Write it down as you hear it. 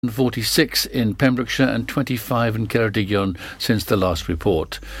46 in Pembrokeshire and 25 in Ceredigion since the last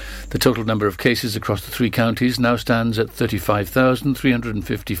report. The total number of cases across the three counties now stands at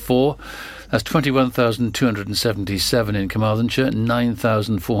 35,354. That's 21,277 in Carmarthenshire,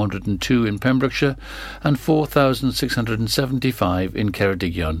 9,402 in Pembrokeshire and 4,675 in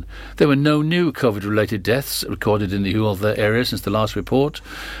Ceredigion. There were no new COVID-related deaths recorded in the Hywel area since the last report,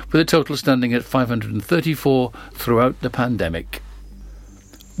 with a total standing at 534 throughout the pandemic.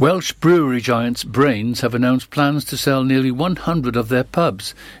 Welsh brewery giants Brains have announced plans to sell nearly 100 of their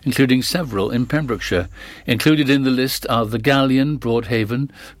pubs, including several in Pembrokeshire. Included in the list are the Galleon, Broadhaven,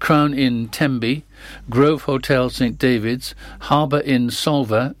 Crown Inn, Tembe, Grove Hotel, St David's, Harbour Inn,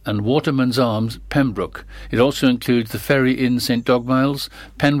 Solva and Waterman's Arms, Pembroke. It also includes the Ferry Inn, St Dogmiles,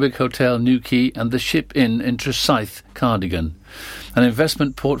 Penwick Hotel, Newquay and the Ship Inn in Tresaith, Cardigan. An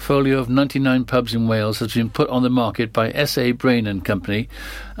investment portfolio of 99 pubs in Wales has been put on the market by S.A. Brain & Company,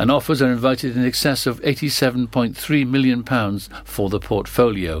 and offers are invited in excess of £87.3 million for the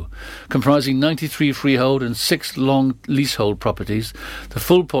portfolio. Comprising 93 freehold and 6 long leasehold properties, the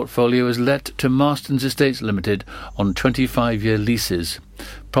full portfolio is let to Marston's Estates Limited on 25-year leases.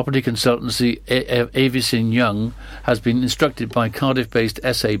 Property consultancy Avison Young has been instructed by Cardiff-based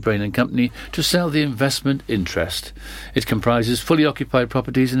S.A. Brain & Company to sell the investment interest. It comprises fully occupied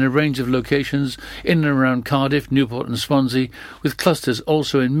properties in a range of locations in and around Cardiff, Newport and Swansea, with clusters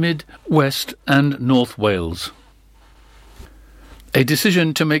also in Mid, West and North Wales. A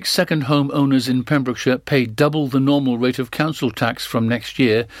decision to make second home owners in Pembrokeshire pay double the normal rate of council tax from next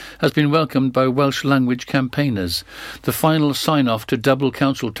year has been welcomed by Welsh language campaigners. The final sign-off to double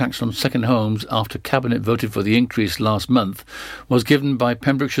council tax on second homes after Cabinet voted for the increase last month was given by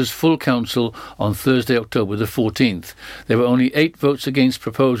Pembrokeshire's full council on Thursday, October the 14th. There were only 8 votes against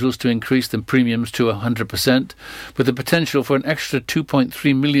proposals to increase the premiums to 100%, with the potential for an extra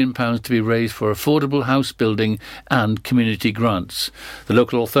 £2.3 million to be raised for affordable house building and community grants. The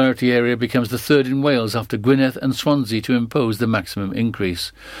local authority area becomes the third in Wales after Gwynedd and Swansea to impose the maximum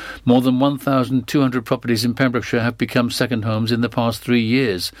increase. More than 1,200 properties in Pembrokeshire have become second homes in the past 3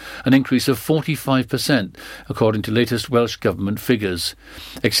 years, an increase of 45%, according to latest Welsh Government figures.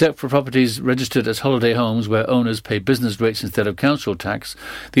 Except for properties registered as holiday homes where owners pay business rates instead of council tax,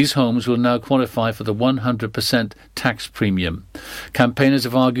 these homes will now qualify for the 100% tax premium. Campaigners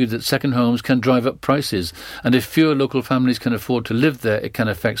have argued that second homes can drive up prices, and if fewer local families can afford to live there, it can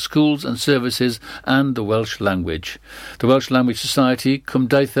affect schools and services and the Welsh language. The Welsh Language Society,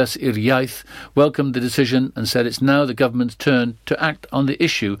 Cymdeithas i'r Iaith, welcomed the decision and said it's now the government's turn to act on the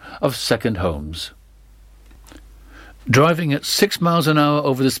issue of second homes. Driving at 6 miles an hour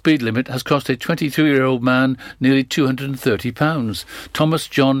over the speed limit has cost a 23-year-old man nearly £230. Thomas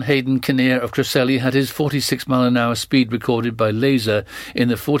John Hayden Kinnear of Cresselly had his 46-mile-an-hour speed recorded by laser in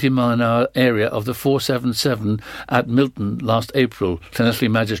the 40-mile-an-hour area of the 477 at Milton last April, Llanelli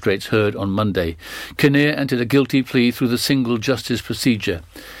magistrates heard on Monday. Kinnear entered a guilty plea through the single justice procedure.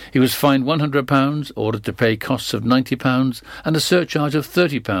 He was fined £100, ordered to pay costs of £90 and a surcharge of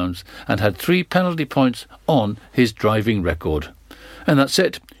 £30, and had 3 penalty points on his driving record. And that's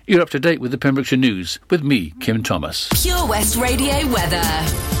it. You're up to date with the Pembrokeshire News with me, Kim Thomas. Pure West Radio weather.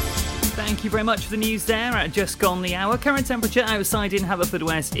 Thank you very much for the news there. At just gone the hour. Current temperature outside in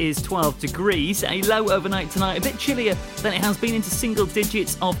Haverfordwest is 12 degrees. A low overnight tonight, a bit chillier than it has been, into single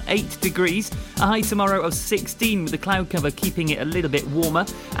digits of 8 degrees. A high tomorrow of 16 with the cloud cover keeping it a little bit warmer.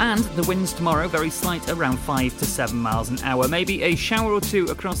 And the winds tomorrow very slight, around 5 to 7 miles an hour. Maybe a shower or two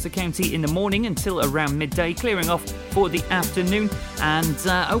across the county in the morning until around midday, clearing off for the afternoon. And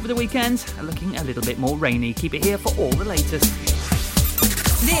over the weekend, looking a little bit more rainy. Keep it here for all the latest.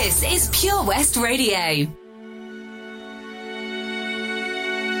 This is Pure West Radio.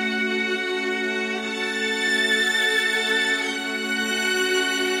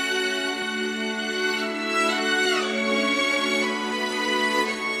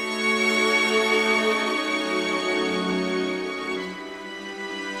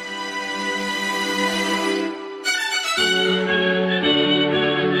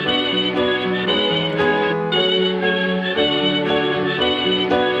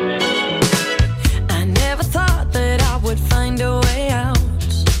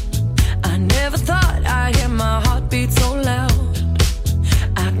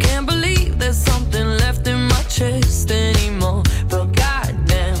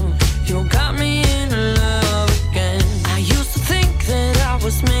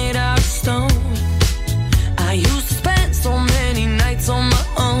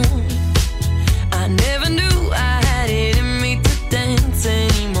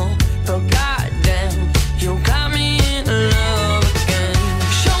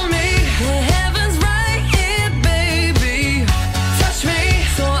 Show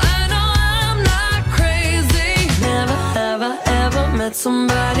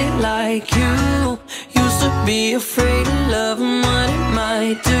like you. Used to be afraid of love and what it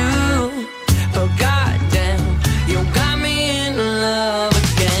might do. But goddamn, you got me in love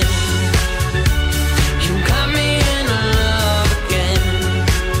again. You got me in love again.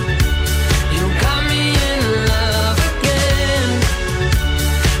 You got me in love again.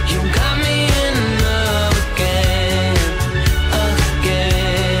 You got me in love again,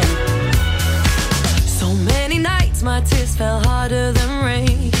 again. So many nights my tears fell harder than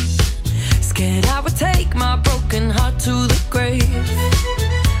rain. Scared I would take my broken heart to the grave.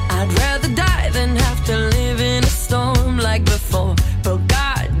 I'd rather die than have to live in a storm like before. But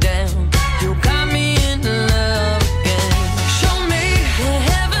goddamn, you got me in love again. Show me the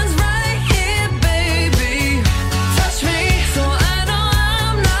heavens right here, baby. Touch me so I know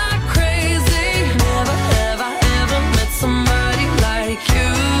I'm not crazy. Never have I ever met somebody like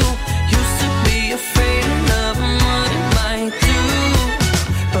you. Used to be afraid of love and what it might do.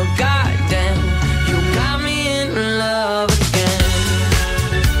 But goddamn, you got me in love again.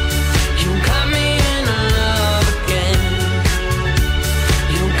 You got me in love again.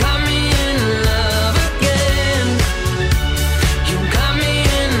 You got me in love again. You got me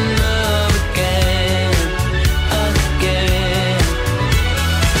in love again, again.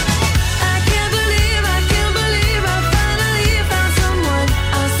 I can't believe I finally found someone.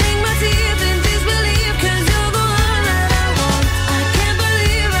 I'll sink my teeth in disbelief 'cause you're the one that I want. I can't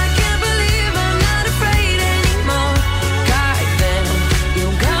believe I'm not afraid anymore. Goddamn, you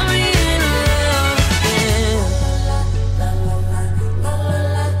got me in love again.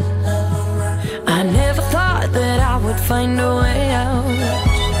 I never thought that I would find a way out.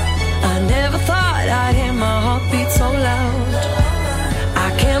 I never thought I'd hear my heartbeat so loud. I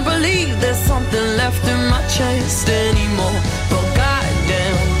can't believe there's something left in my chest anymore. But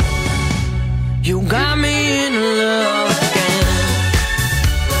goddamn, you got me in love again.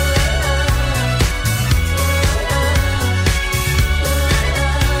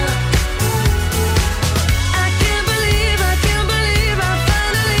 I can't believe I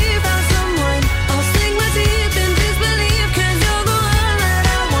finally found someone. I'll sink my teeth in disbelief 'cause you're the one that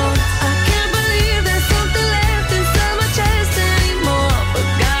I want. I can't believe there's something left inside my chest anymore. But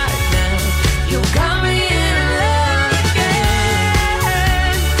goddamn, you got me in love again.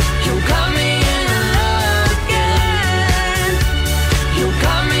 You got me in love again. You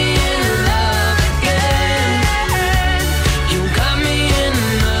got me in love again. You got me in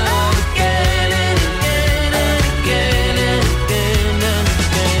love again and again and again and again and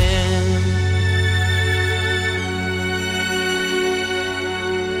again.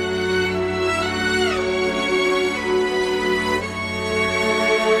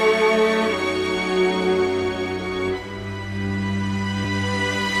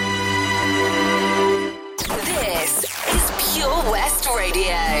 This is Pure West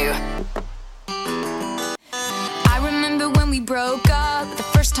Radio. I remember when we broke up the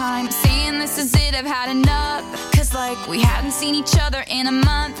first time, saying this is it, I've had enough. 'Cause like we hadn't seen each other in a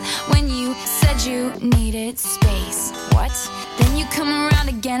month. When you said you needed space. What? Then you come around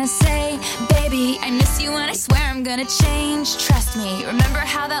again and say, baby, I miss you and I swear I'm gonna change. Trust me, remember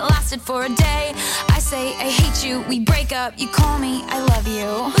how that lasted for a day? I say I hate you, we break up, you call me, I love you.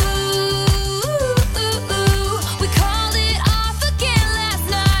 Ooh, we called it off again last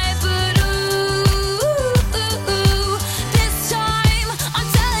night. But ooh, this time I'm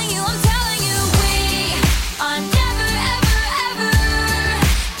telling you, we are never, ever, ever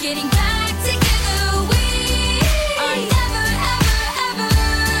getting back together. We are never, ever, ever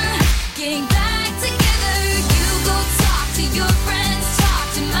getting back together. You go talk to your friends, talk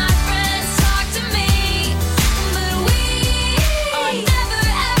to my friends, talk to me. But we are never,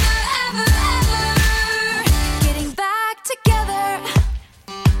 ever, ever, ever getting back together.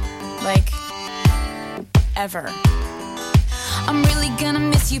 Like, ever. I'm really gonna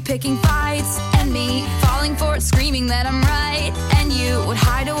miss you picking fights and me falling for it, screaming that I'm right. And you would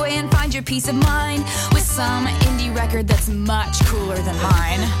hide away and find your peace of mind with some indie record that's much cooler than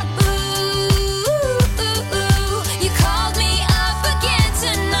mine. Ooh, you called me up again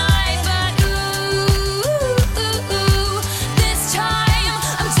tonight. But ooh, this time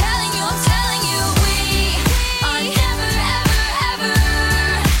I'm telling you, we are never, ever, ever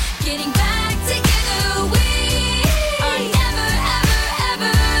getting back together. We are never, ever,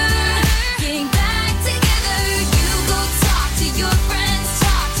 ever getting back together. You go talk to your friends,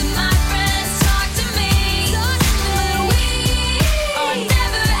 talk to my friends, talk to me. But we are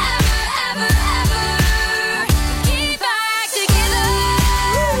never, ever,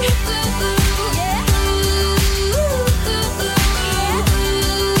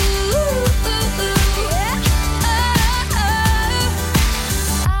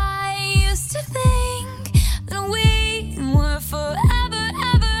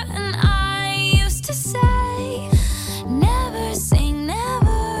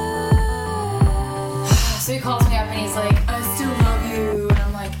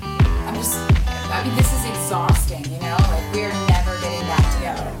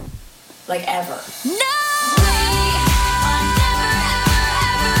 like ever. No! We are never, ever,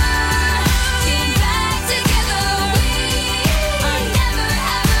 ever getting back together. We are never,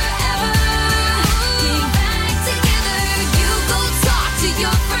 ever, ever getting back together. You go talk to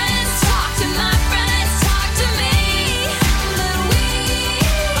your friends, talk to my friends, talk to me. But we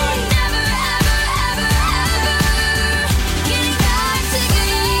are never, ever, ever, ever getting back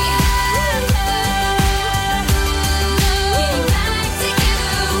together. Getting back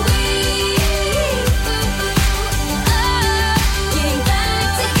together. We getting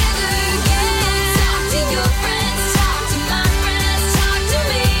back together. Yeah. Talk to your friends, talk to my friends, talk to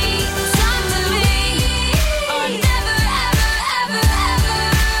me. Talk to me. Are never, ever, ever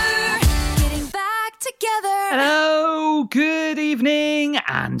getting back together. Hello, good evening,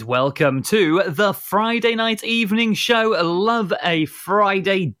 and welcome to the Friday Night Evening Show. Love a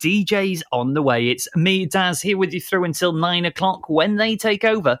Friday. DJs on the way. It's me, Daz, here with you through until 9 o'clock when they take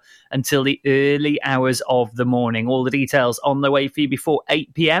over until the early hours of the morning. All the details on the way for you before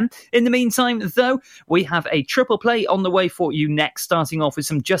 8 p.m. In the meantime, though, we have a triple play on the way for you next, starting off with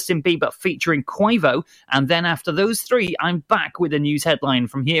some Justin Bieber featuring Quavo. And then after those three, I'm back with a news headline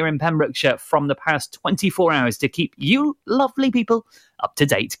from here in Pembrokeshire from the past 24 hours to keep you lovely people up to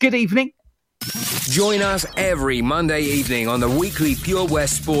date. Good evening. Join us every Monday evening on the weekly Pure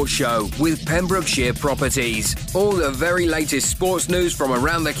West Sports Show with Pembrokeshire Properties. All the very latest sports news from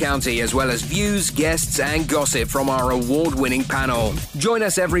around the county, as well as views, guests and gossip from our award-winning panel. Join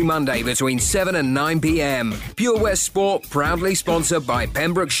us every Monday between 7 and 9 p.m. Pure West Sport, proudly sponsored by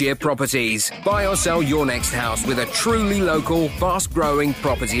Pembrokeshire Properties. Buy or sell your next house with a truly local, fast-growing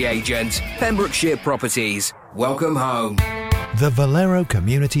property agent. Pembrokeshire Properties. Welcome home. The Valero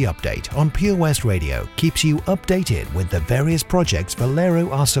Community Update on Pure West Radio keeps you updated with the various projects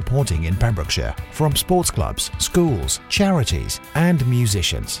Valero are supporting in Pembrokeshire, from sports clubs, schools, charities and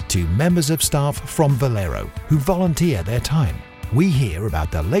musicians to members of staff from Valero who volunteer their time. We hear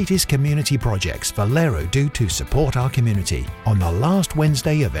about the latest community projects Valero do to support our community on the last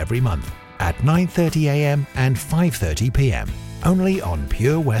Wednesday of every month at 9:30 a.m. and 5:30 p.m. only on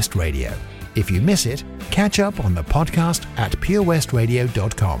Pure West Radio. If you miss it, catch up on the podcast at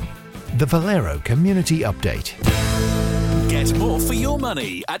purewestradio.com. The Valero Community Update. Get more for your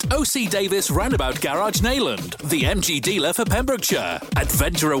money at OC Davis Roundabout Garage Neyland, the MG dealer for Pembrokeshire.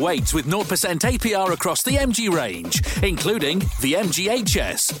 Adventure awaits with 0% APR across the MG range, including the MG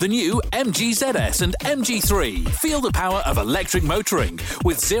HS, the new MG ZS and MG3. Feel the power of electric motoring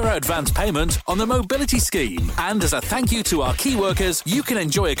with zero advance payment on the mobility scheme. And as a thank you to our key workers, you can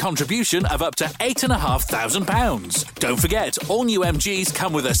enjoy a contribution of up to £8,500. Don't forget, all new MGs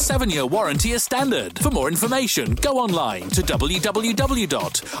come with a 7-year warranty as standard. For more information, go online to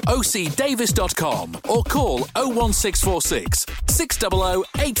www.ocdavis.com or call 01646 600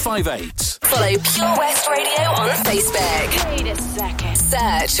 858. Follow Pure West Radio on Facebook. Wait a second.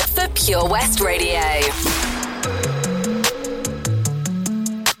 Search for Pure West Radio.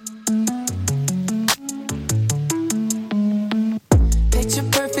 Picture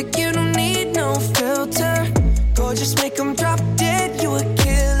perfect, you don't need no filter. Gorgeous, make them drop dead, you a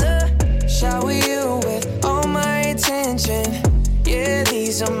killer. Shower you with all my attention. Yeah,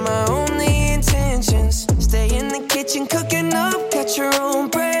 these are my only intentions. Stay in the kitchen cooking up, got your own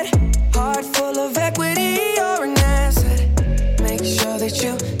bread. Heart full of equity, you're an asset. Make sure that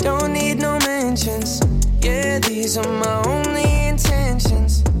you don't need no mentions. Yeah, these are my only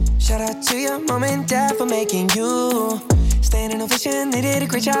intentions. Shout out to your mom and dad for making you. Standing ovation, they did a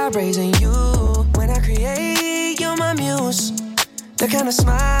great job raising you. When I create, you're my muse. The kind of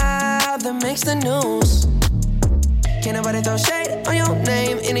smile that makes the news. Can't nobody throw shade on your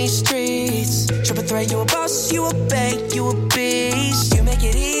name in these streets. Triple threat, you a boss, you a bank, you a beast. You make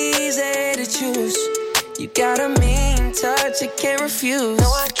it easy to choose. You got a mean touch, I can't refuse. No,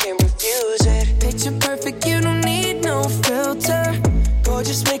 I can't refuse it. Picture perfect, you don't need no filter.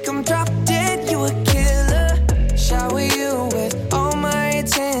 Gorgeous, make them drop dead, you a killer. Shower you with all my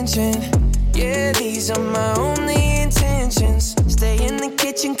attention. Yeah, these are my only intentions. Stay in the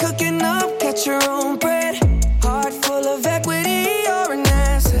kitchen cooking up, got your own bread. Heart full of equity, you're an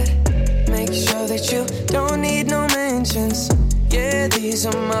asset. Make sure that you don't need no mentions. Yeah, these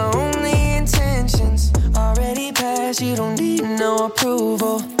are my only intentions. Already passed, you don't need no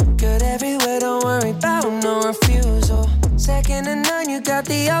approval. Good everywhere, don't worry about no refusal. Second to none, you got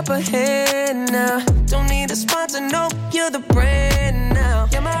the upper hand now. Don't need a sponsor, no, you're the brand now.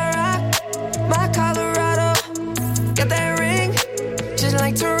 You're my rock, my Colorado. Got that ring, just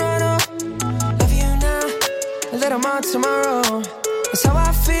like Toronto. Love you now, a little more tomorrow. That's how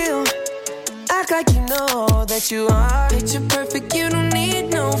I feel. Act like you know that you are. Picture perfect, you don't need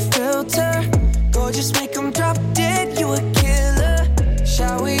no filter.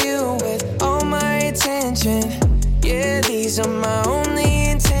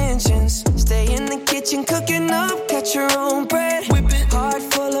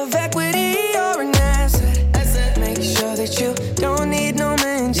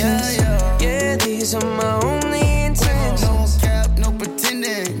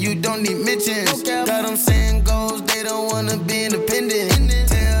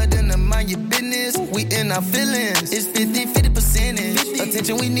 we in our feelings. It's 50 percentage.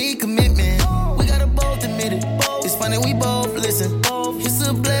 Attention, we need commitment. We gotta both admit it. It's funny, we both listen. It's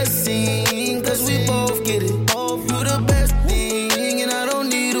a blessing, cause we both get it. You the best thing, and I don't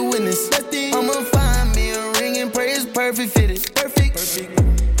need a witness. I'ma find me a ring and pray it's perfect fitted. Perfect.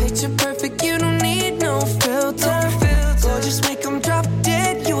 Picture perfect, you don't need no filter. Gorgeous, make them drop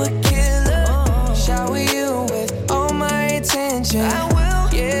dead, you a killer. Shower you with all my attention. I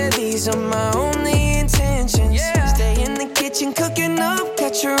will. Yeah, these are my only intentions. Stay in the kitchen, cooking up,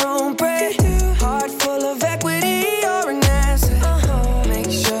 catch your own bread. Heart full of equity, you're an asset.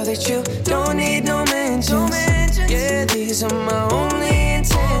 Make sure that you don't need no mentions. Yeah, these are my only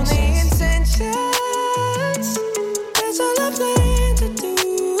intentions. That's all I plan to do.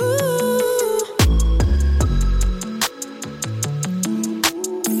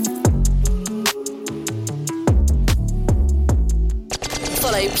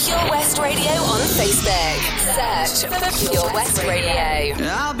 Follow Pure West Radio on Facebook. Search for Pure West Radio.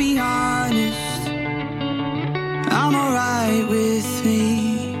 I'll be honest, I'm alright with me.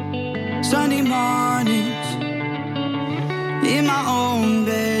 Sunday mornings, in my own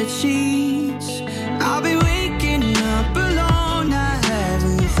bed sheets, I'll be waking up alone. I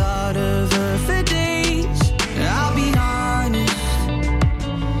haven't thought of her for days. I'll be honest,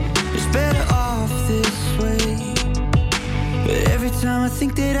 it's better off this way. But every time I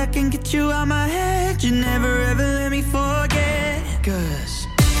think that I can get you out my head, you never ever let me forget. Cause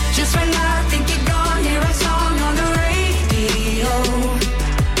just when I think you're gone, hear a song on the radio.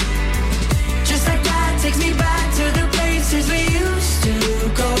 Just like that takes me back to the places we used to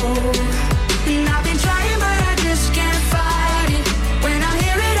go. And I've been trying but I just can't fight it. When I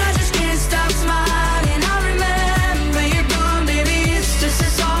hear it I just can't stop smiling. I remember you're gone, baby, it's just a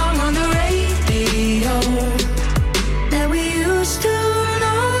song on the radio that we used to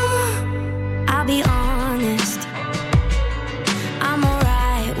know. I'll be honest, I'm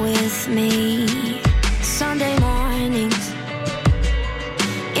alright with me. Sunday mornings,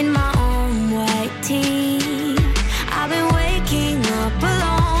 in my own white tee, I've been waking up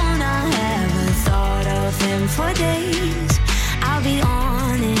alone. I haven't thought of him for days. I'll be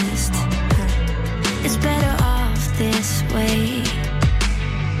honest, it's better off this way.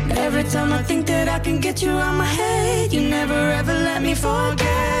 Every time I think that I can get you out my head, you never ever let me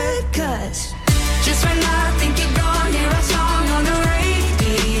forget. Cause just when I think you're gone, hear a song on the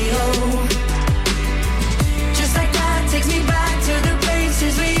radio. Just like that takes me back to the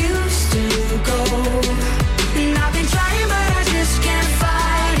places we used to go. And I've been trying but I just can't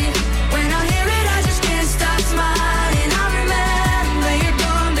fight it. When I hear it I just can't stop smiling. I remember you're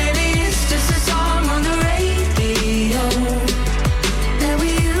gone, baby, it's just a song on the radio that we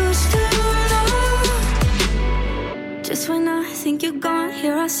used to know. Just when I think you're gone,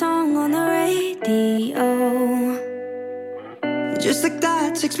 hear our song on the radio. Just like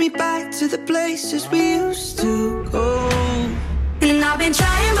that takes me back to the places we used to go. And I've been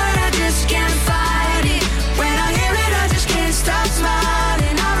trying but I just can't fight it. When I hear it I just can't stop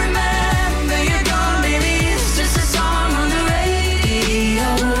smiling. I remember you're gone, baby, it's just a song on the radio.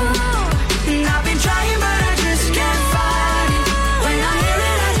 And I've been trying but I just can't fight it. When I hear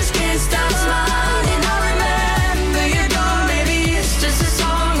it I just can't stop smiling. I remember you're gone, baby, it's just a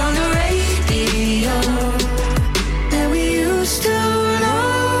song on the radio that we used to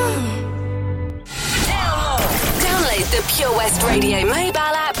know. Download the Pure West Radio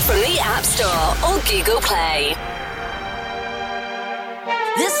mobile app from the App Store or Google Play.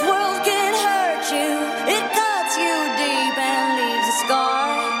 This world can hurt you, it cuts you deep and leaves a scar.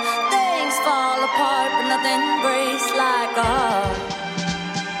 Things fall apart, but nothing breaks like a heart.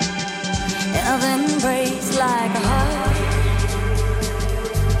 Nothing breaks like a heart.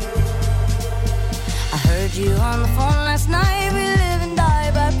 I heard you on the phone last night. We live and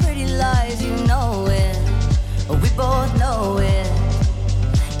die by pretty lies, you know it. We both know it.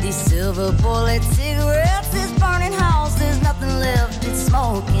 These silver bullet cigarettes, this burning house, there's nothing left, it's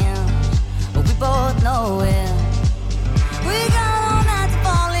smoking. We both know it. We got all night to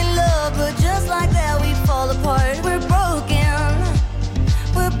fall in love, but just like that we fall apart. We're broken,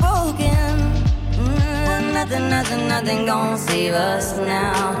 we're broken. Nothing gonna save us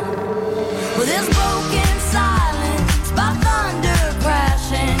now. Well, this broken silence by thunder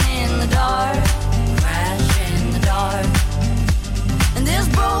crashing in the dark. And this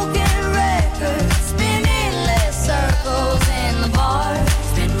broken record spinning less circles in the bar.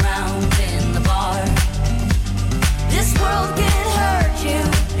 Spin round in the bar. This world can hurt you,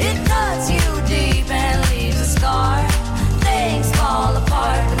 it cuts you deep and leaves a scar. Things fall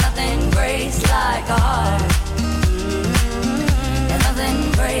apart, but nothing breaks like a heart. And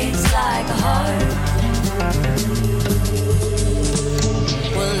nothing breaks like a heart.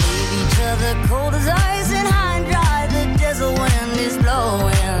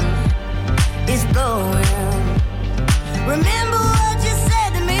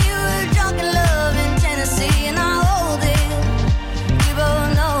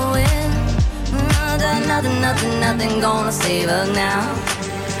 nothing gonna save us now.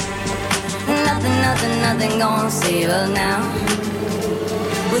 Nothing, nothing, nothing gonna save us now.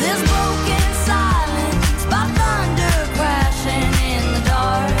 With this broken silence, by thunder crashing in the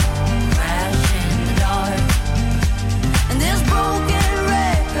dark, crashing in the dark. And this broken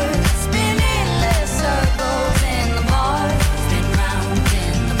record spinning less circles in the bar, spin round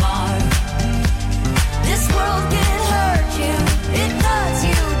in the bar. This world can hurt you, it cuts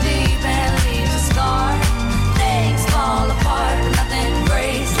you deep and leaves a scar. Things fall apart, but nothing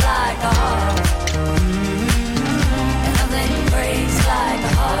breaks like a heart. And nothing breaks like a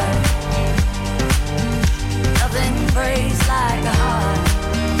heart. Nothing breaks like a heart.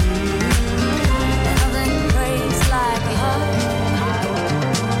 And nothing breaks like a heart.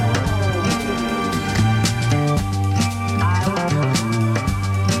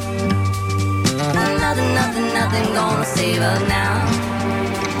 Nothing, nothing, nothing gonna save us now.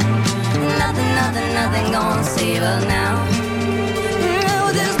 Nothing, nothing, nothing gonna save us now.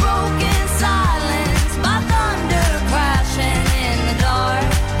 With this broken silence, by thunder crashing in the dark,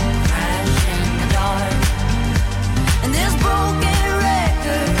 crashing in the dark. And this broken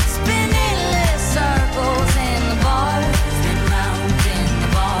record spinning less circles in the bar, spin round in the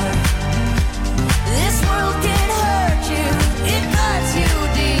bar. This world can hurt you, it cuts you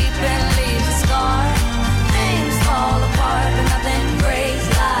deep and leaves a scar. Things fall apart, but nothing breaks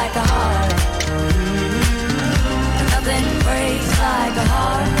like a heart. Nothing breaks like a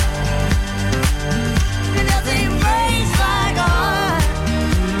heart. Nothing breaks like a heart.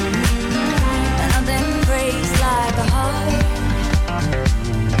 Nothing breaks like a heart.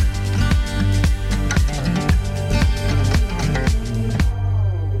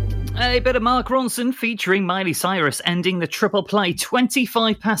 A bit of Mark Ronson featuring Miley Cyrus ending the triple play.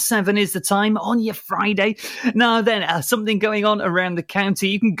 7:25 is the time on your Friday. Now then, something going on around the county.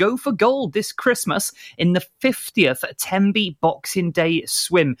 You can go for gold this Christmas in the 50th Tenby Boxing Day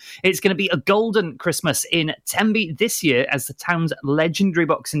swim. It's going to be a golden Christmas in Tenby this year as the town's legendary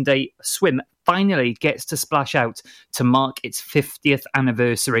Boxing Day swim finally gets to splash out to mark its 50th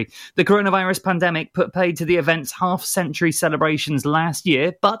anniversary. The coronavirus pandemic put paid to the event's half-century celebrations last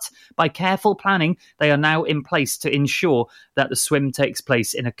year, but by careful planning, they are now in place to ensure that the swim takes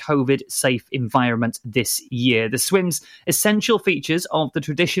place in a COVID-safe environment this year. The swim's essential features of the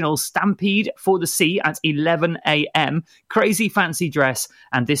traditional stampede for the sea at 11 a.m, crazy fancy dress,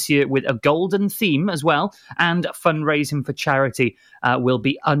 and this year with a golden theme as well, and fundraising for charity will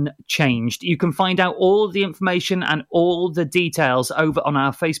be unchanged. You can find out all the information and all the details over on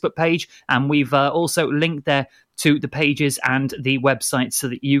our Facebook page, and we've also linked there to the pages and the website so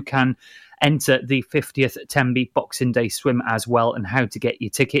that you can enter the 50th Tenby Boxing Day swim as well, and how to get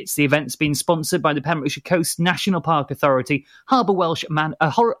your tickets. The event's been sponsored by the Pembrokeshire Coast National Park Authority, Harbour Wealth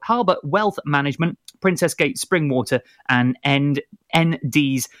Management, Princess Gate Springwater, and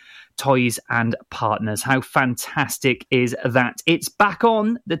ND's Toys and Partners. How fantastic is that? It's back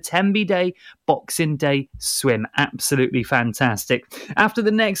on the Tenby Day Boxing Day swim. Absolutely fantastic. After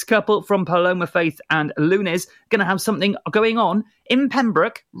the next couple from Paloma Faith and Lunes, going to have something going on in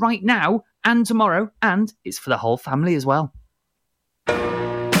Pembroke right now and tomorrow, and it's for the whole family as well.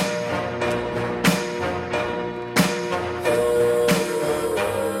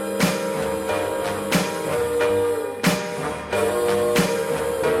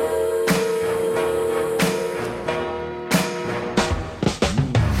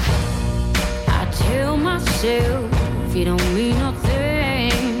 You don't mean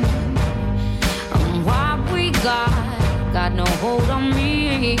nothing. What we got no hold on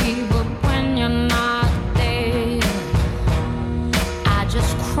me. But when you're not there, I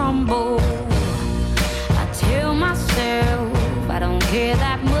just crumble. I tell myself I don't care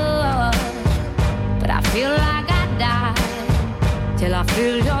that much, but I feel like I die till I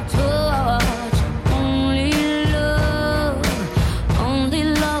feel your touch. Only love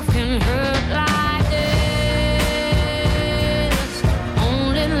can hurt like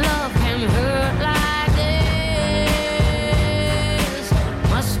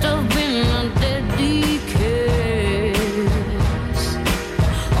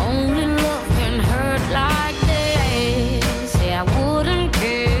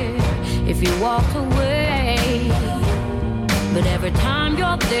walked away, but every time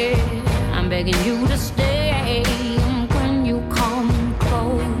you're there, I'm begging you to stay. When you come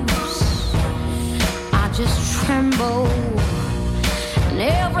close, I just tremble, and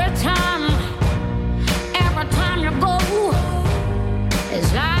every time you go,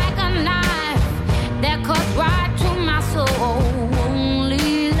 it's like a knife that cuts right to my soul.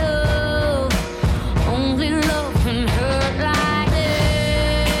 Only love can hurt like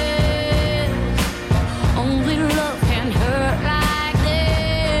this. Only love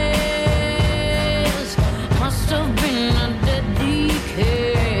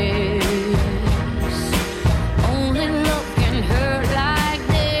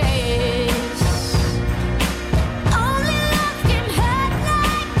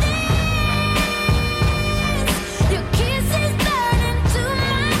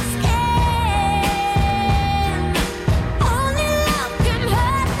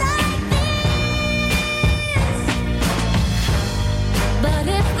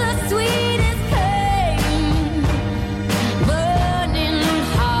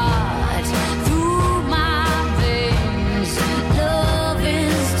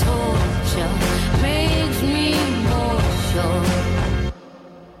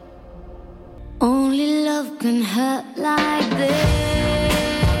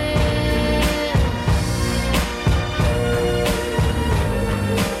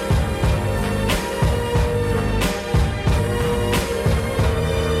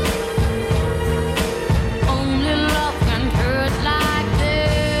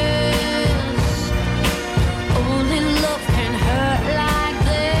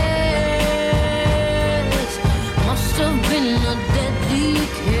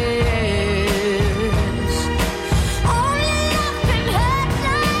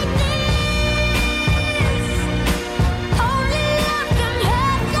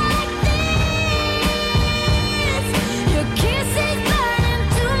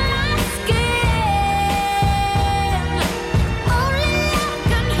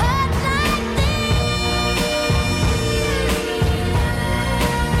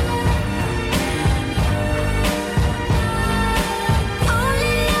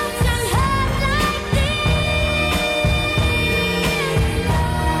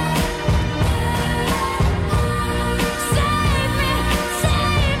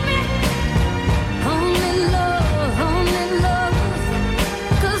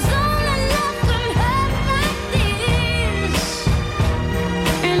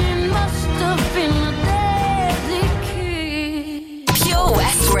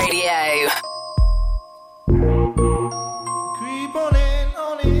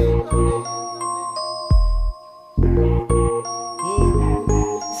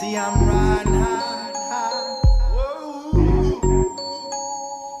Baby, I'm riding high. Whoa.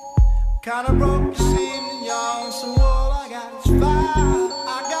 Kinda broke this evening, y'all. So all I got is fire.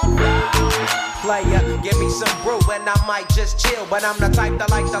 I got fire. Player, give me some brew and I might just chill. But I'm the type that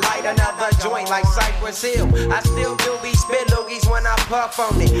like to light another joint like Cypress Hill. I still do be spit loogies when I puff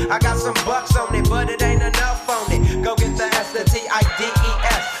on it. I got some bucks on it, but it ain't enough on it. Go get the S, the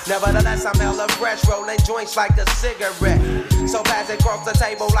T-I-D-E-S. Nevertheless, I'm hella fresh, rolling joints like a cigarette. So pass it across the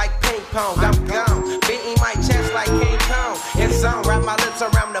table like ping pong. I'm gone, beating my chest like King Kong. It's on, wrap my lips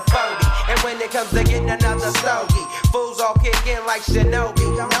around the 40. And when it comes to getting another stogie, fools all kick in like Shinobi.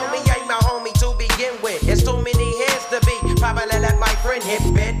 Know me ain't my homie to begin with. It's too many hands to be. Probably let my friend hit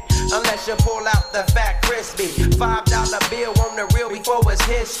bit. Unless you pull out the fat crispy $5 bill on the real before it's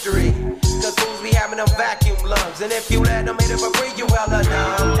history. Cause fools be having them vacuum lungs. And if you let them hit it for free, you hella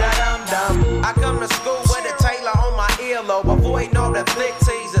dumb, dumb. I come to school with a Taylor on my earlobe, avoiding all the thick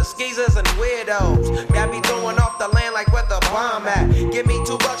teasers, skeezers, and weirdos that be throwing off the land like where the bomb at. Give me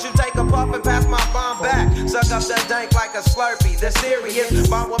 $2, you take a puff and pass my bomb back. Suck up the dank like a Slurpee. The serious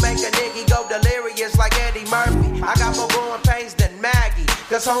bomb will make a nigga go delirious like Eddie Murphy. I got more growing pains than Maggie,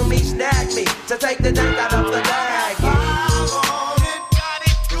 cause homie snagged me to take the dank out of the bag.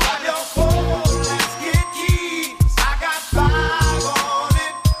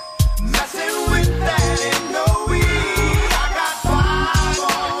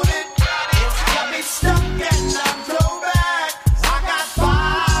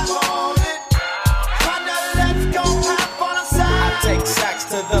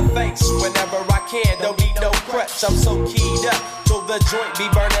 Whenever I can, don't need no crutch. I'm so keyed up till the joint be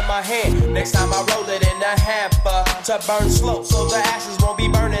burning my hand. Next time I roll it in a hamper to burn slow, so the ashes won't be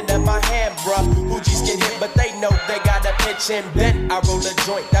burning in my hand, bruh. Hoogies get hit, but they know they got a pitch and bent. I roll a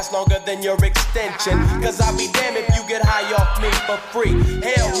joint that's longer than your extension. Cause I'll be damned if you get high off me for free.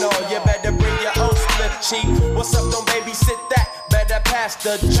 Hell no, you better bring your own split, chief. What's up, don't babysit that? Better pass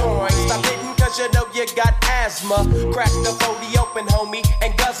the joint. Stop hitting cause you know you got asthma. Crack the 40 open, homie,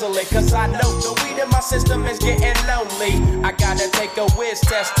 and guzzle it. Cause I know the weed in my system is getting lonely. I gotta take a whiz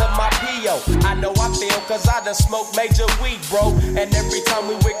test to my P.O. I know I feel cause I done smoked major weed, bro. And every time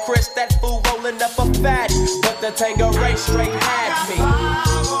we with Chris, that fool rolling up a fatty. But the Tango Ray straight had me.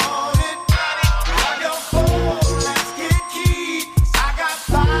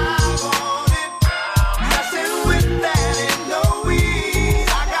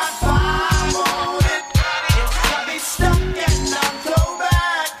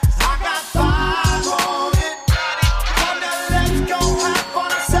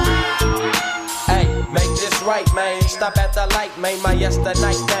 Right, man, stop at the light, man. My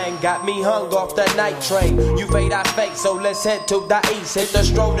yesterday thing got me hung off the night train. You fade, I fake, so let's head to the east. Hit the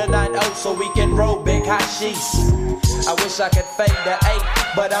stroll to 9-0 so we can roll big hashish. I wish I could fade the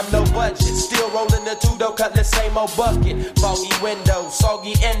 8, but I'm no budget. Still rolling the 2-door, cutlass, same old bucket. Foggy window,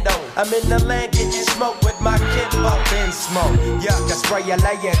 soggy endo. I'm in the land getting smoke with my kid up in smoke. Yuck, I spray you,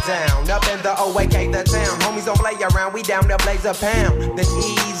 lay it down. Up in the OAK, the town. Homies don't play around, we down to blaze a pound. Then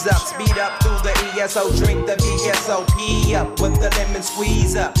ease up, speed up through the ESO. Drink the VSOP up with the lemon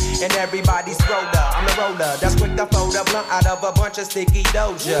squeeze up. And everybody's roller, I'm the roller. That's quick to fold a blunt out of a bunch of sticky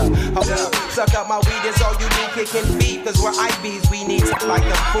doja. Hold up, suck up my weed, is all you need, kicking feet. Cause we're IBs, we need to like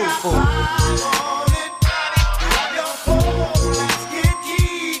a foo-foo.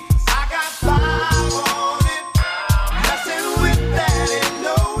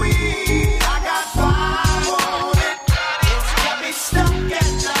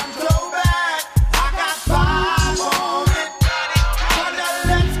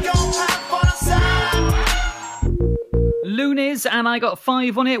 Loonies, and I got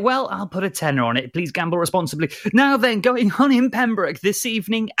 5 on it. Well, I'll put a tenner on it. Please gamble responsibly. Now then, going on in Pembroke this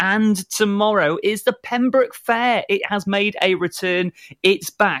evening and tomorrow is the Pembroke Fair. It has made a return. It's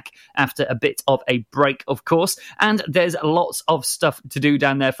back after a bit of a break, of course, and there's lots of stuff to do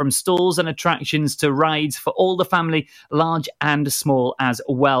down there, from stalls and attractions to rides for all the family, large and small as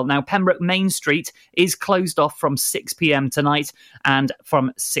well. Now, Pembroke Main Street is closed off from 6 p.m. tonight and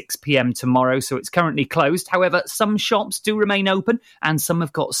from 6 p.m. tomorrow, so it's currently closed. However, some shops do remain open, and some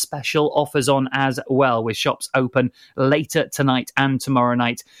have got special offers on as well, with shops open later tonight and tomorrow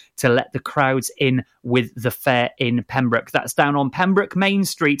night to let the crowds in with the fair in Pembroke. That's down on Pembroke Main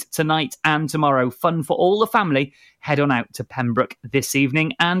Street tonight and tomorrow. Fun for all the family. Head on out to Pembroke this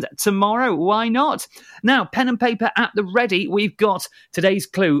evening and tomorrow. Why not? Now, pen and paper at the ready. We've got today's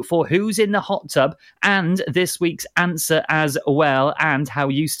clue for who's in the hot tub and this week's answer as well, and how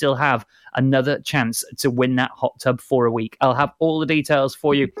you still have another chance to win that hot tub for a week. I'll have all the details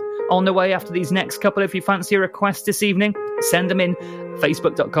for you on the way after these next couple. If you fancy a request this evening, send them in.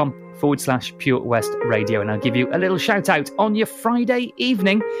 Facebook.com/Pure West Radio, and I'll give you a little shout out on your Friday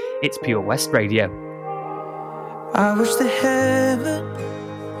evening. It's Pure West Radio. I wish that heaven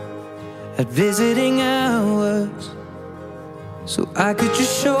had visiting hours, so I could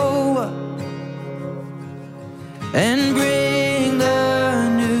just show up and bring the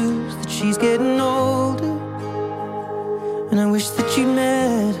news that she's getting older. And I wish that you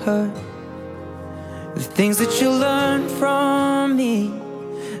met her, the things that you learned from me,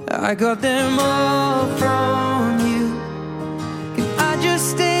 I got them all from you. Can I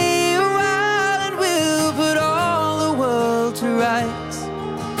just stay a while and we'll put all the world to rights?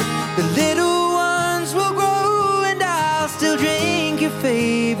 The little ones will grow and I'll still drink your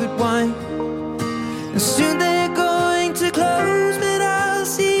favorite wine. And soon they're going to close, but I'll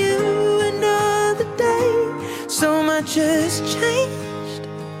see you another day. So much has changed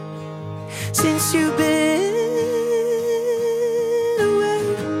since you've been away.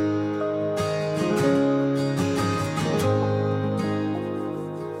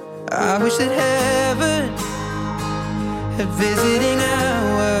 I wish that heaven had visiting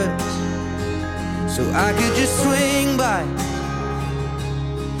hours, so I could just swing by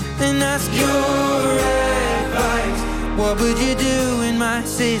and ask your advice. What would you do in my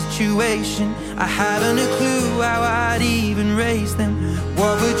situation? I haven't a clue how I'd even raise them.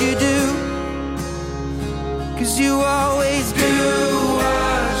 What would you do? 'Cause you always do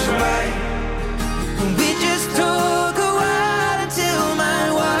what's right. And we just took a while until my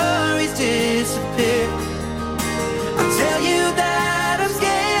worries disappear. I'll tell you that I'm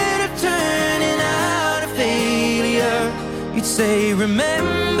scared of turning out a failure. You'd say,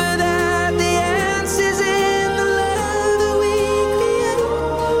 remember that the answer's in the love that we create.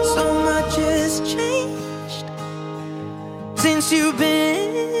 So much has changed since you've been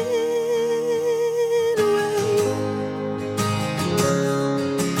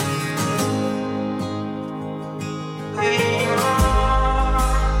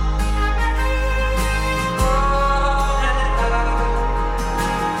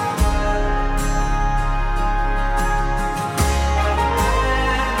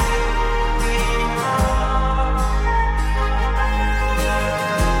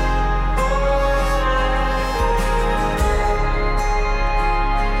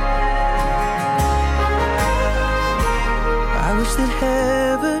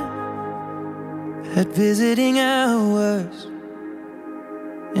at visiting hours,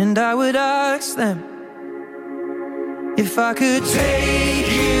 and I would ask them if I could take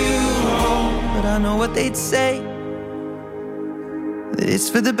you home. But I know what they'd say, that it's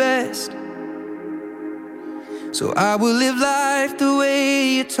for the best. So I will live life the way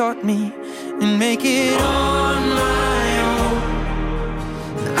you taught me and make it on my own.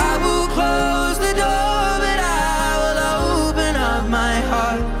 I will close the door, but I will open up my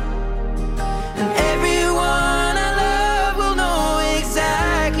heart. And everyone I love will know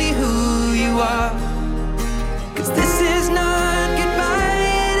exactly who you are. 'Cause this is not goodbye,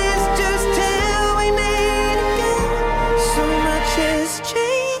 it is just till we meet again. So much has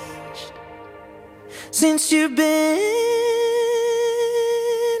changed since you've been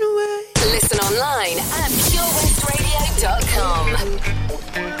away. Listen online at purewestradio.com.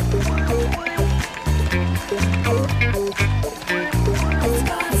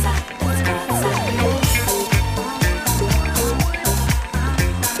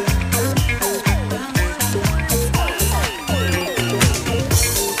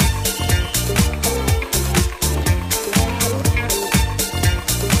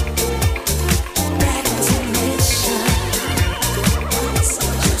 Back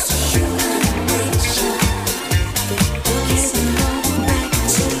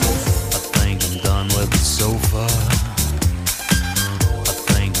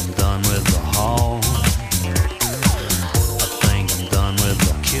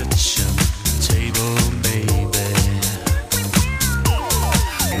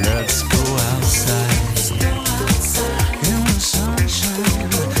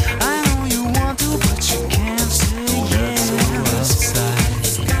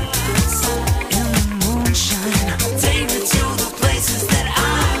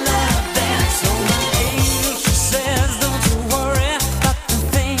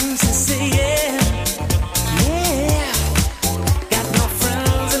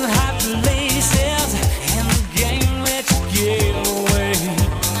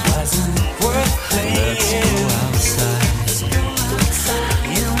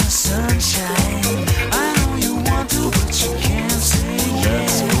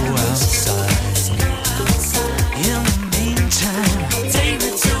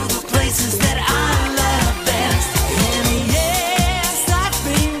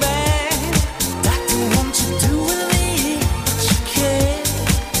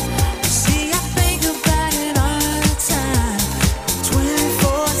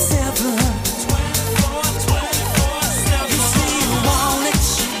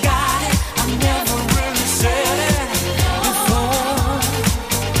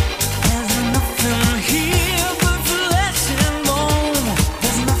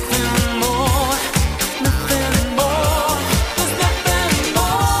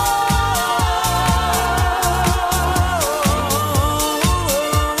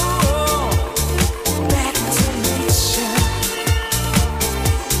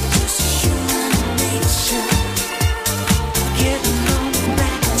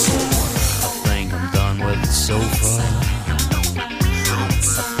sofa.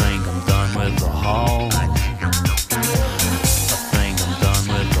 I think I'm done with the hall. I think I'm done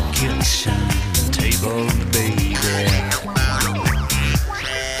with the kitchen table, baby.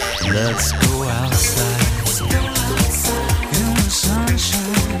 Let's go outside in the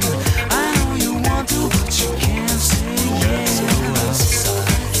sunshine. I know you want to, but you can't say yes. Let's go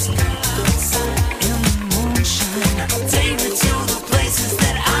outside in the moonshine. Take me to the places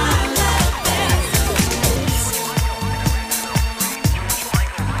that I love best.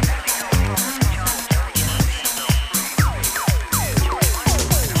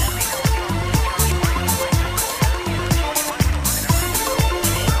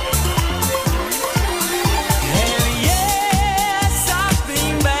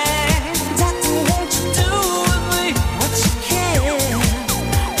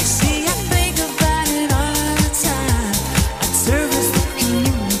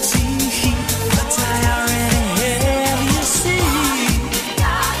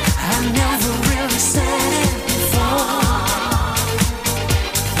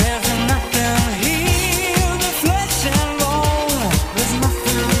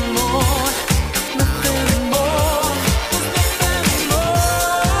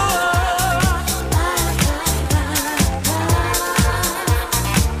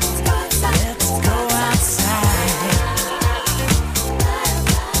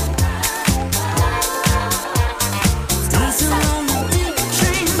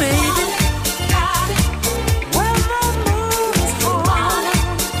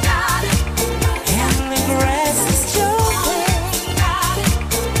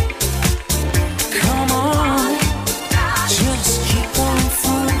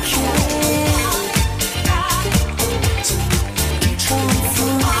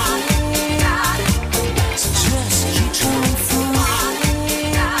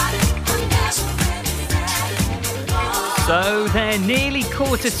 So they're nearly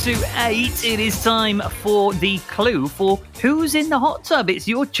 7:45. It is time for the clue for who's in the hot tub. It's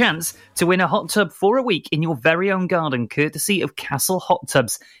your chance to win a hot tub for a week in your very own garden, courtesy of Castle Hot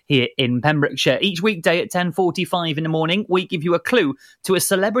Tubs here in Pembrokeshire. Each weekday at 10:45 in the morning, we give you a clue to a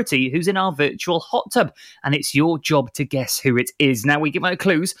celebrity who's in our virtual hot tub, and it's your job to guess who it is. Now, we give out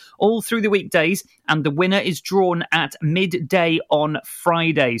clues all through the weekdays, and the winner is drawn at midday on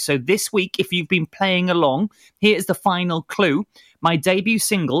Friday. So this week, if you've been playing along, here's the final clue. My debut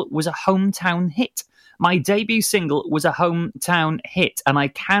single was a hometown hit. My debut single was a hometown hit, and I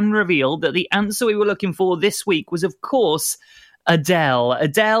can reveal that the answer we were looking for this week was, of course, Adele.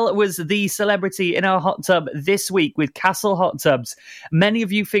 Adele was the celebrity in our hot tub this week with Castle Hot Tubs. Many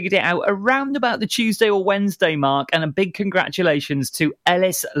of you figured it out around about the Tuesday or Wednesday mark, and a big congratulations to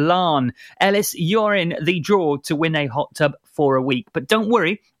Ellis Larn. Ellis, you're in the draw to win a hot tub for a week. But don't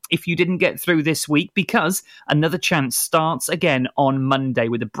worry if you didn't get through this week, because another chance starts again on Monday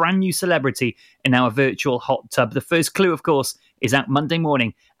with a brand new celebrity in our virtual hot tub. The first clue, of course, is out Monday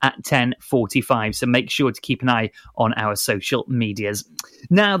morning at 10:45, so make sure to keep an eye on our social medias.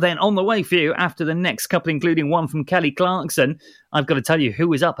 Now then, on the way for you after the next couple, including one from Kelly Clarkson, I've got to tell you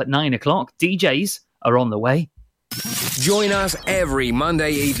who is up at 9 o'clock. DJs are on the way. Join us every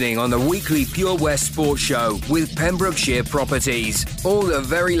Monday evening on the weekly Pure West Sports Show with Pembrokeshire Properties. All the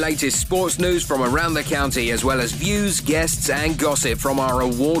very latest sports news from around the county, as well as views, guests and gossip from our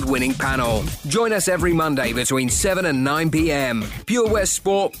award-winning panel. Join us every Monday between 7 and 9 p.m. Pure West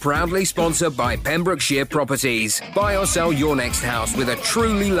Sport, proudly sponsored by Pembrokeshire Properties. Buy or sell your next house with a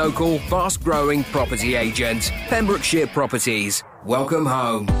truly local, fast-growing property agent. Pembrokeshire Properties. Welcome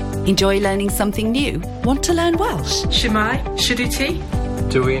home. Enjoy learning something new? Want to learn Welsh? Shemai, Shuduti?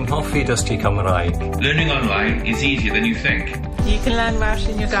 Dwi'n hoffi dysgu Cymraeg. Learning online is easier than you think. You can learn Welsh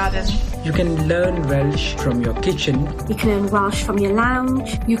in your garden. You can learn Welsh from your kitchen. You can learn Welsh from your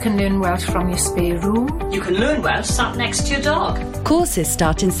lounge. You can learn Welsh from your spare room. You can learn Welsh sat next to your dog. Courses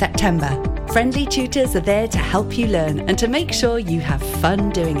start in September. Friendly tutors are there to help you learn and to make sure you have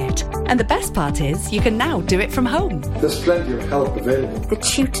fun doing it. And the best part is, you can now do it from home. There's plenty of help available. The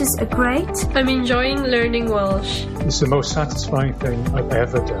tutors are great. I'm enjoying learning Welsh. It's the most satisfying thing I've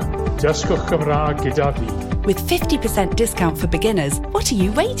ever done. Dysgwch Cymraeg gyda fi. With 50% discount for beginners, what are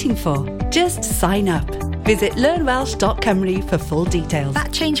you waiting for? Just sign up. Visit learnwelsh.cymru for full details.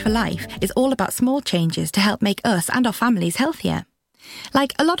 That Change for Life is all about small changes to help make us and our families healthier.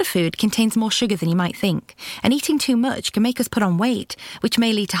 Like, a lot of food contains more sugar than you might think, and eating too much can make us put on weight, which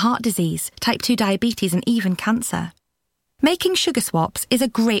may lead to heart disease, type 2 diabetes and even cancer. Making sugar swaps is a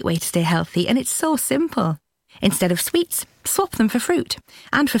great way to stay healthy, and it's so simple. Instead of sweets, swap them for fruit.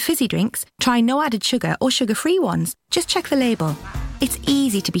 And for fizzy drinks, try no added sugar or sugar-free ones. Just check the label. It's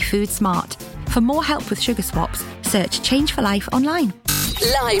easy to be food smart. For more help with sugar swaps, search Change for Life online.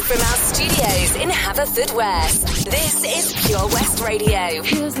 Live from our studios in Haverfordwest, this is Pure West Radio.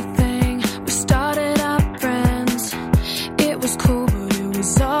 Here's the thing, we started up friends. It was cool, but it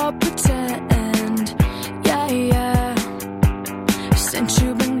was all pretend. Yeah, yeah. Since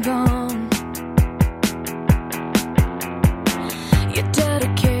you've been gone, you're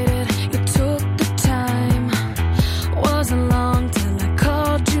dedicated, you took the time. Wasn't long till I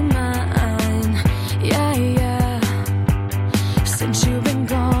called you mine. Yeah, yeah. Since you've been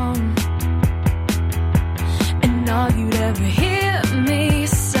gone, and all you'd ever hear me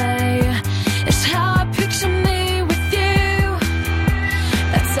say is how I picture me with you.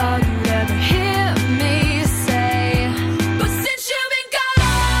 That's all you'd ever hear me say. But since you've been gone,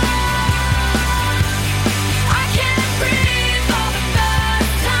 I can't breathe for the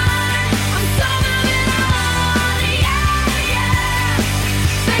first time. I'm so moving on, yeah, yeah.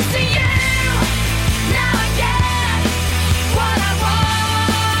 Thanks to you, now I get what I want.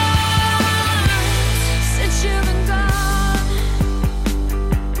 Since you've been gone,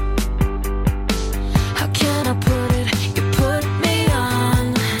 how can I put it? You put me on.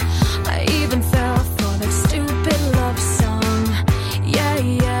 I even fell for that stupid love song. Yeah,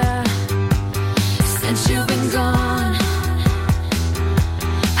 yeah. Since you've been gone,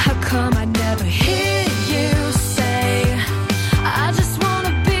 how come I never hear you say, I just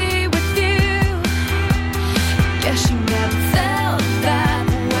wanna be with you? Guess you never felt that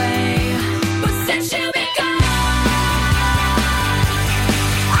way. But since you've been gone,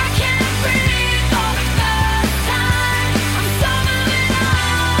 I can't breathe for the first time. I'm so moving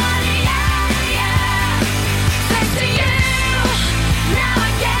on, yeah, yeah. Thanks to you, now I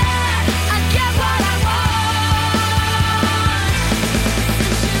get what I want.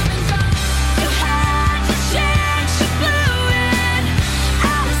 Since you've been gone, you had your chance, you blew it.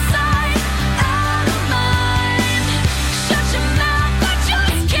 Out of sight, out of mind. Shut your mouth, I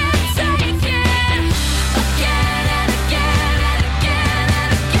just can't take it. Again and again and again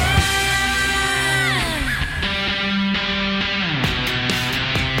and again.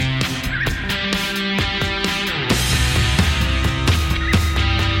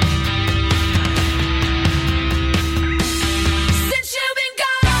 Since you've been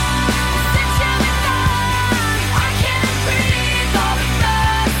gone, I can't breathe for the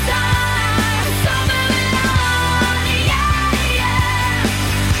first time. So moving on, yeah, yeah.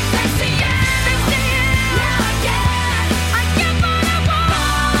 Thanks to you, now I get what I want.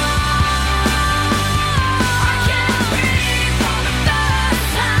 I can't breathe for the first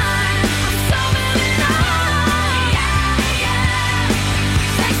time. I'm so moving on, yeah, yeah.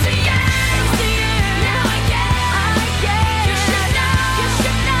 Thanks to you, now I get. You should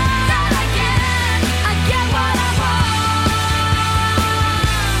know that I get what I want.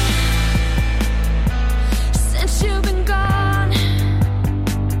 Since you've been gone,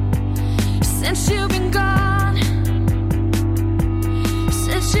 since you've been gone,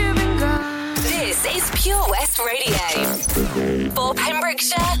 since you've been gone. This is Pure West Radio. For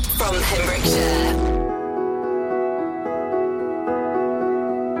Pembrokeshire, from Pembrokeshire.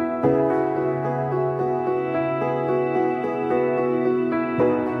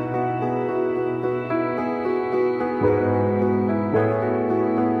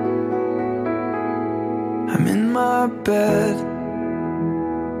 I'm in my bed,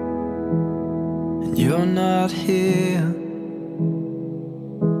 and you're not here.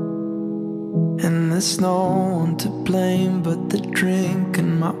 And there's no one to blame but the drink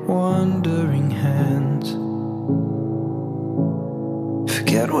and my wandering hands.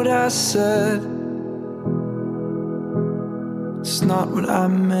 Forget what I said, it's not what I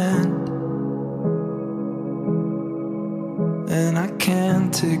meant. And I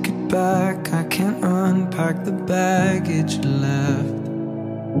can't take it back, I can't unpack the baggage you left.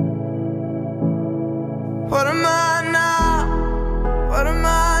 What am I now? What am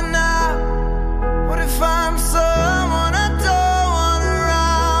I now? What if I'm someone I don't want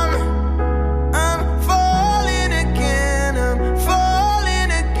around? I'm falling again, I'm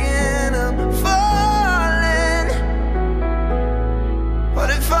falling again, I'm falling. What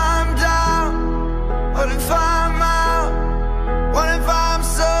if I'm down? What if I'm out? What if I'm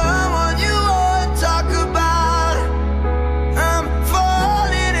someone you won't talk about? I'm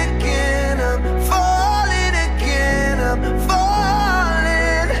falling again, I'm falling again, I'm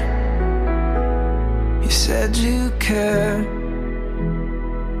falling. You said you cared,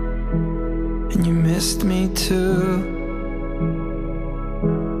 and you missed me too.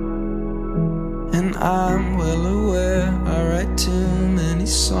 And I'm well aware I write too many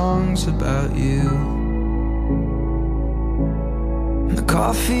songs about you. The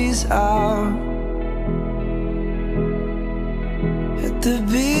coffee's out at the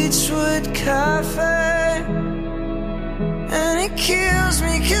Beachwood Cafe, and it kills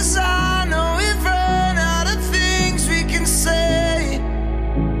me 'cause I know we've run out of things we can say.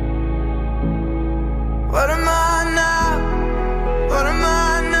 What am I now? What am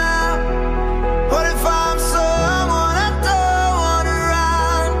I now? What if I'm someone I don't want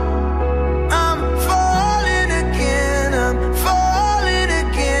around? I'm falling again, I'm falling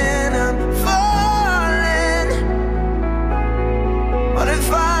again, I'm falling. What if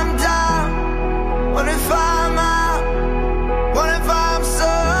I'm down? What if I'm out? What if I'm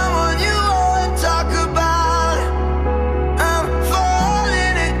someone you won't talk about? I'm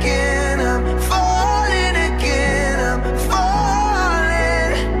falling again, I'm falling again, I'm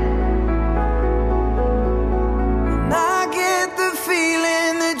falling. And I get the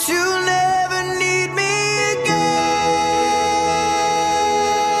feeling that you'll never need me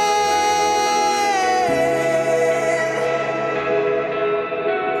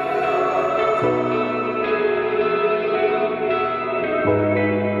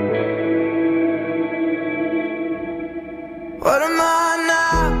What am I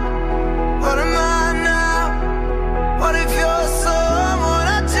now? What am I now? What if you're someone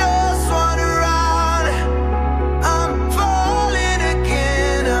I just want around? I'm falling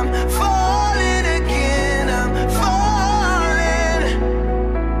again, I'm falling again, I'm falling.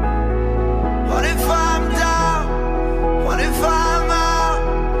 What if I'm down? What if I'm out?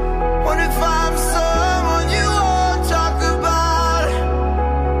 What if I'm someone you won't talk about?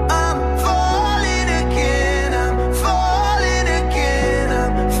 I'm falling again, I'm falling again,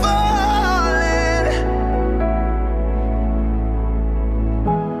 I'm falling.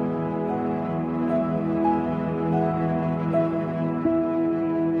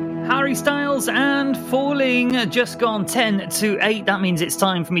 Harry Styles and Falling, just gone 10 to 8. That means it's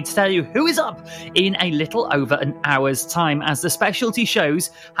time for me to tell you who is up in a little over an hour's time, as the specialty shows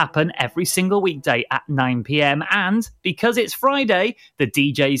happen every single weekday at 9 p.m. And because it's Friday, the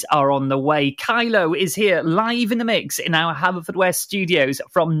DJs are on the way. Kylo is here live in the mix in our Haverfordwest studios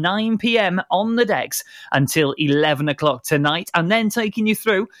from 9 p.m. on the decks until 11 o'clock tonight, and then taking you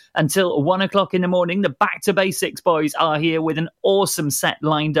through until 1 o'clock in the morning. The Back to Basics boys are here with an awesome set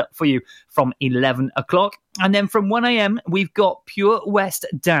lined up for you from 11 o'clock. And then from 1 a.m, we've got Pure West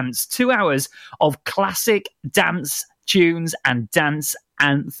Dance, 2 hours of classic dance tunes and dance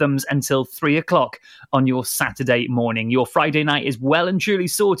anthems until 3 o'clock on your Saturday morning. Your Friday night is well and truly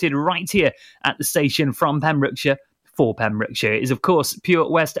sorted right here at the station from Pembrokeshire. For Pembrokeshire is, of course, Pure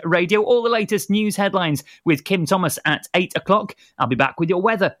West Radio. All the latest news headlines with Kim Thomas at 8 o'clock. I'll be back with your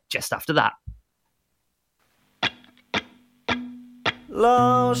weather just after that.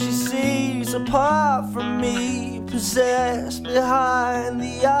 Long she sees apart from me, possessed behind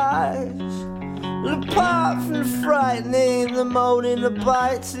the eyes. But apart from the frightening, the moaning, the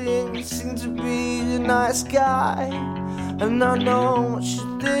biting, seems to be the nice guy. And I know what she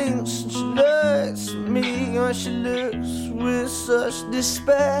thinks, and she looks at me when she looks with such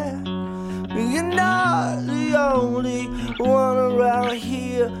despair. But you're not the only one around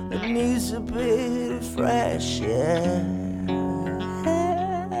here that needs a bit of fresh air.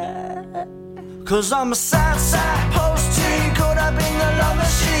 'Cause I'm a sad, sad post-teen, caught up in the love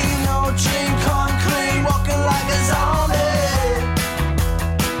machine. No dream come clean, walking like a zombie.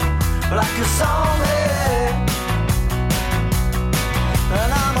 Like a zombie.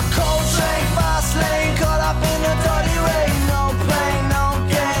 And I'm a cold train, fast lane, caught up in the dirty rain. No pain, no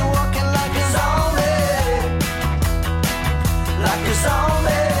gain, walking like a zombie. Like a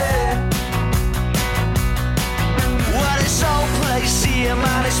zombie. Well, this whole place here,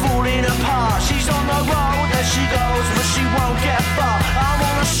 man, it's falling apart. She's on the road, there she goes, but she won't get far. I'm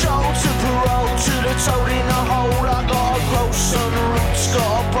on a show to parole, to the toad in the hole. I got a gross and roots,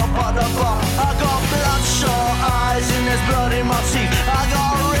 got a pop at the bar. I got bloodshot eyes and there's blood in my teeth. I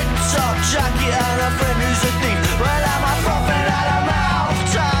got a ripped up jacket and a friend who's a thief. Well, am I popping out of mouth,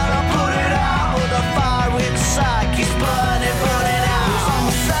 trying to put it out, but the fire inside keeps burning, burning out. 'Cause I'm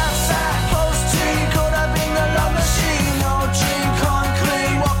a sad, sad post-teen, caught up in the love machine. No dream come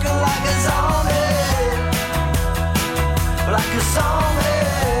clean, walking like a zombie. Like a zombie.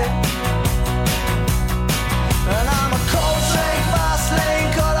 And I'm a cold train, fast lane,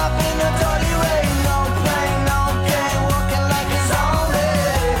 caught up in the dirty rain. No pain, no gain, walking like a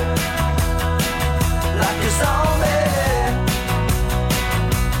zombie.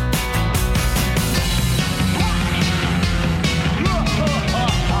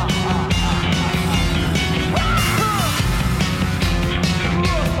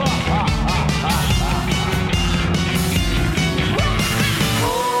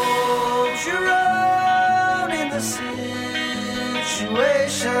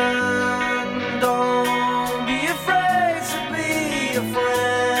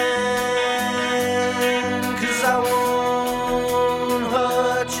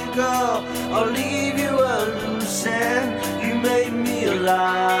 girl, I'll leave you a loose end. You made me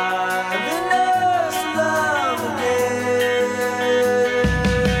alive and us love again.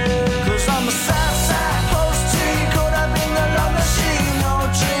 'Cause I'm a Southside post tree, caught up in the love machine. No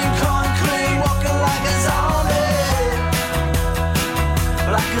dream concrete, walking like a zombie,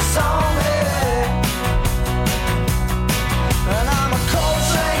 like a zombie. And I'm a cold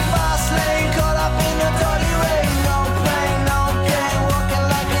train, fast lane, caught up in the dirty rain. No pain, no gain, walking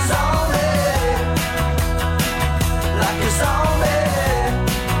like a zombie, like a zombie.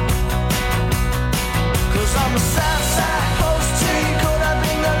 'Cause I'm a Southside post tree, caught up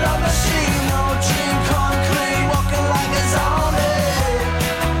in the love machine. No dream concrete, walking like a zombie,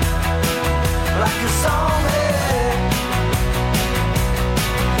 like a zombie.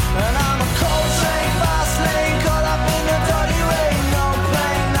 And I'm a cold train, fast lane, caught up in the dirty rain. No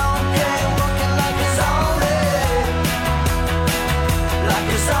pain, no gain, walking like a zombie, like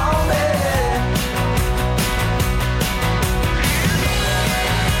a zombie.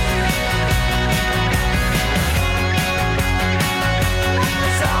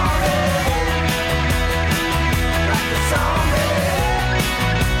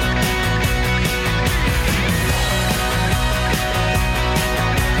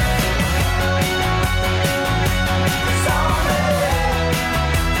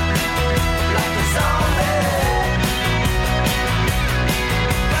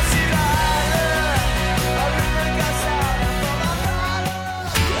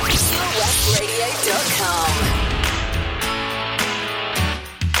 PureWestRadio.com.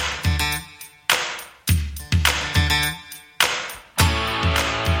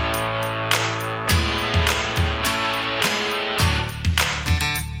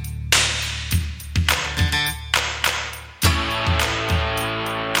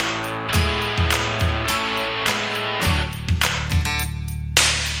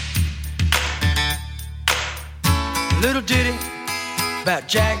 Little ditty about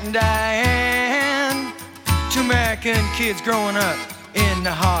Jack and Diane, two American kids growing up in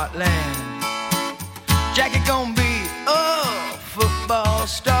the heartland. Jackie gonna be a football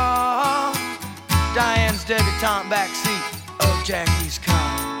star, Diane's debutante backseat of Jackie's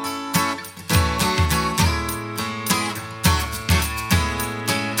car.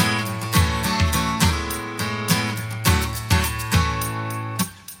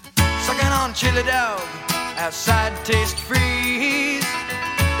 Sucking on chili dog outside Taste Freeze.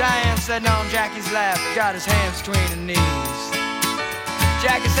 Diane sitting on Jackie's lap, got his hands between her knees.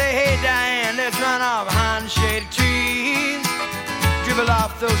 Jackie say, hey Diane, let's run off behind the shady trees. Dribble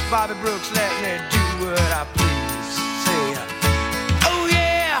off those Bobby Brooks, let me do what I please. Say, oh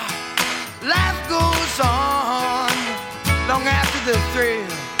yeah, life goes on long after the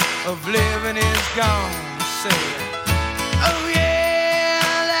thrill of living is gone. Say, oh yeah,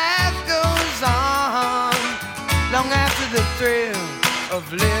 life goes on long after the thrill of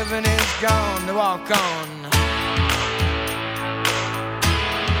living is gone. To walk on.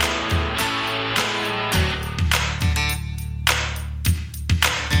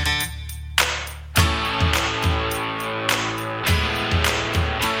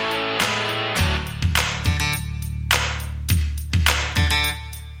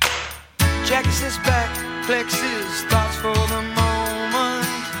 Jackie sits back, collects his thoughts for the moment,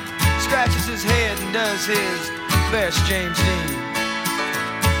 scratches his head and does his best James Dean.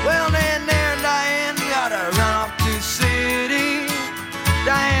 Well, then there, Diane, gotta run off to the city.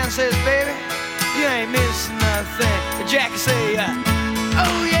 Diane says, baby, you ain't missing nothing. Jackie say,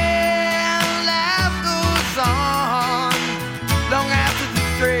 oh yeah, life goes on long after the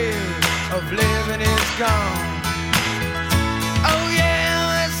thrill of living is gone. Oh yeah,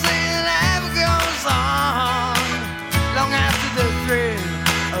 let's say life goes on long after the thrill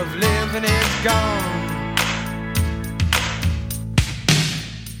of living is gone.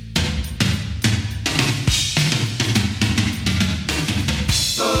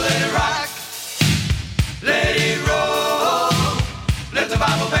 So let it rock, let it roll, let the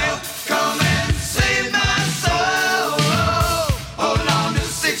Bible bell come and save my soul. Hold on to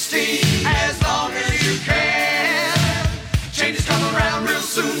 16 as long as you can. Changes come around real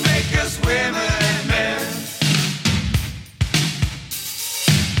soon, make us women and men.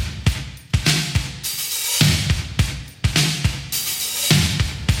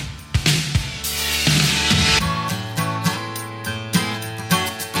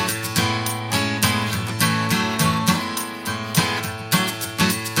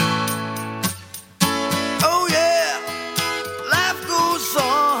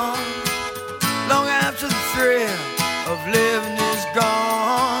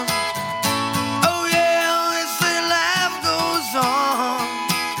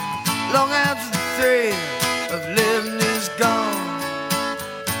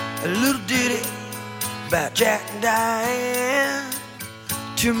 little ditty about Jack and Diane.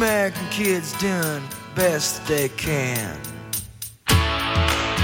 Two American kids doing best they can.